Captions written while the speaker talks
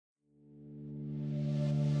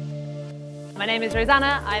My name is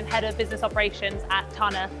Rosanna. I'm Head of Business Operations at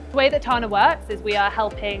Tana. The way that Tana works is we are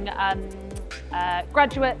helping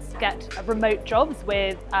graduates get remote jobs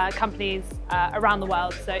with companies around the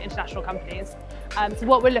world, so international companies. So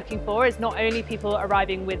what we're looking for is not only people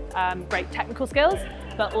arriving with great technical skills,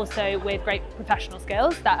 but also with great professional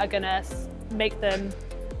skills that are going to make them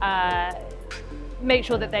make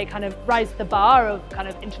sure that they kind of rise the bar of kind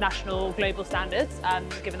of international global standards,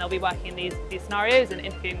 given they'll be working in these scenarios and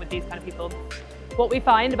interviewing with these kind of people. What we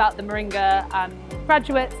find about the Moringa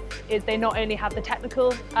graduates is they not only have the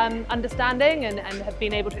technical understanding and have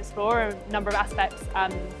been able to explore a number of aspects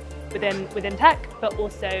within tech, but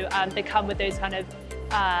also they come with those kind of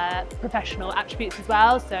professional attributes as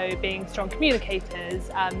well, so being strong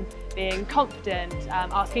communicators, being confident,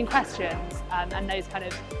 asking questions, and those kind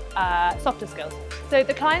of softer skills. So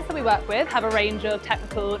the clients that we work with have a range of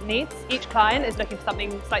technical needs. Each client is looking for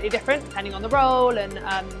something slightly different depending on the role and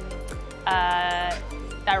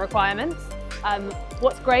their requirements.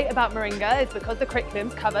 What's great about Moringa is because the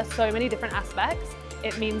curriculums cover so many different aspects,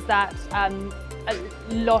 it means that a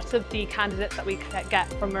lot of the candidates that we get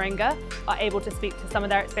from Moringa are able to speak to some of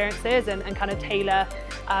their experiences and kind of tailor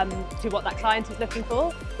to what that client is looking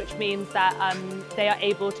for, which means that they are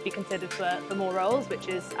able to be considered for more roles, which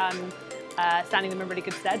is standing them in really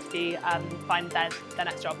good stead to find their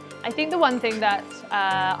next job. I think the one thing that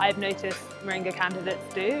I've noticed Moringa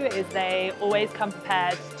candidates do is they always come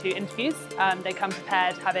prepared to interviews. They come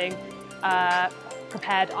prepared having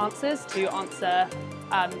prepared answers to answer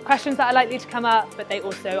questions that are likely to come up, but they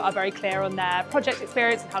also are very clear on their project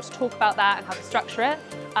experience and how to talk about that and how to structure it.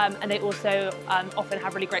 And they also often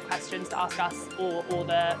have really great questions to ask us or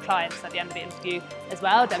the clients at the end of the interview as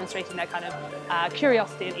well, demonstrating their kind of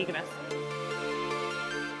curiosity and eagerness.